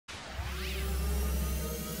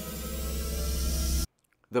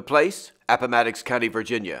The place, Appomattox County,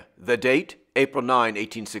 Virginia. The date, April 9,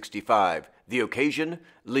 1865. The occasion,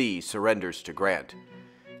 Lee surrenders to Grant.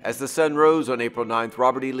 As the sun rose on April 9th,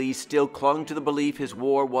 Robert E. Lee still clung to the belief his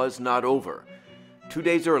war was not over. 2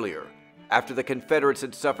 days earlier, after the Confederates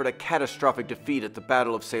had suffered a catastrophic defeat at the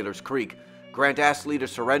Battle of Sailor's Creek, Grant asked Lee to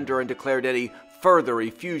surrender and declared any further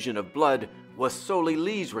effusion of blood was solely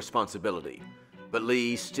Lee's responsibility. But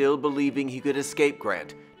Lee, still believing he could escape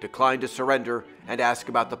Grant, declined to surrender and asked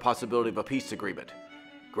about the possibility of a peace agreement.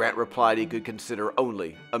 Grant replied he could consider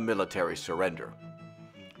only a military surrender.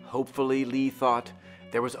 Hopefully, Lee thought,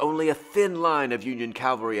 there was only a thin line of Union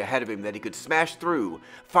cavalry ahead of him that he could smash through,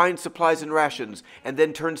 find supplies and rations, and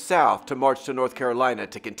then turn south to march to North Carolina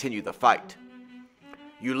to continue the fight.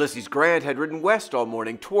 Ulysses Grant had ridden west all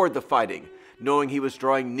morning toward the fighting, knowing he was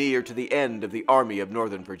drawing near to the end of the Army of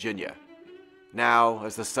Northern Virginia. Now,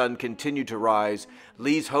 as the sun continued to rise,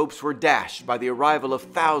 Lee's hopes were dashed by the arrival of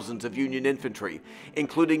thousands of Union infantry,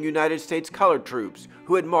 including United States colored troops,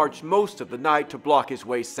 who had marched most of the night to block his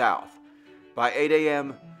way south. By 8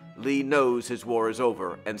 a.m., Lee knows his war is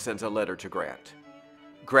over and sends a letter to Grant.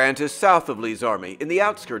 Grant is south of Lee's army, in the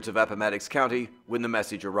outskirts of Appomattox County, when the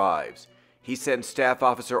message arrives. He sends Staff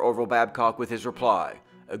Officer Orville Babcock with his reply,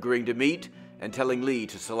 agreeing to meet and telling Lee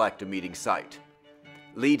to select a meeting site.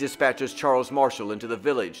 Lee dispatches Charles Marshall into the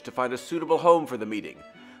village to find a suitable home for the meeting.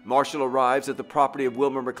 Marshall arrives at the property of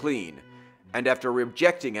Wilmer McLean, and after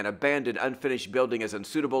rejecting an abandoned unfinished building as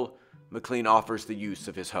unsuitable, McLean offers the use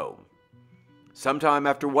of his home. Sometime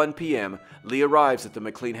after 1 p.m., Lee arrives at the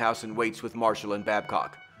McLean House and waits with Marshall and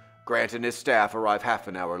Babcock. Grant and his staff arrive half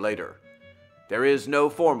an hour later. There is no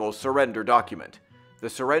formal surrender document. The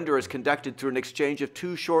surrender is conducted through an exchange of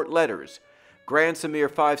 2 short letters, Grant's a mere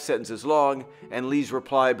 5 sentences long, and Lee's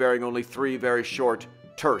reply bearing only 3 very short,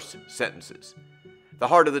 terse sentences. The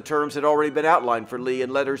heart of the terms had already been outlined for Lee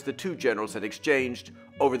in letters the 2 generals had exchanged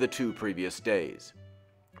over the 2 previous days.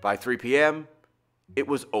 By 3 p.m., it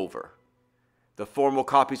was over. The formal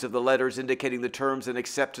copies of the letters indicating the terms and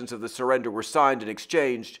acceptance of the surrender were signed and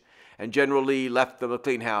exchanged, and General Lee left the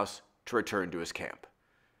McLean House to return to his camp.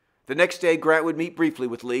 The next day, Grant would meet briefly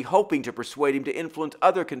with Lee, hoping to persuade him to influence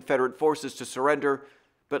other Confederate forces to surrender,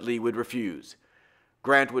 but Lee would refuse.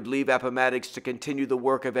 Grant would leave Appomattox to continue the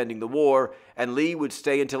work of ending the war, and Lee would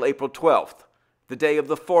stay until April 12th, the day of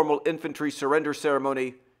the formal infantry surrender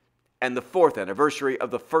ceremony and the 4th anniversary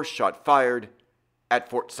of the first shot fired at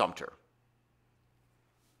Fort Sumter.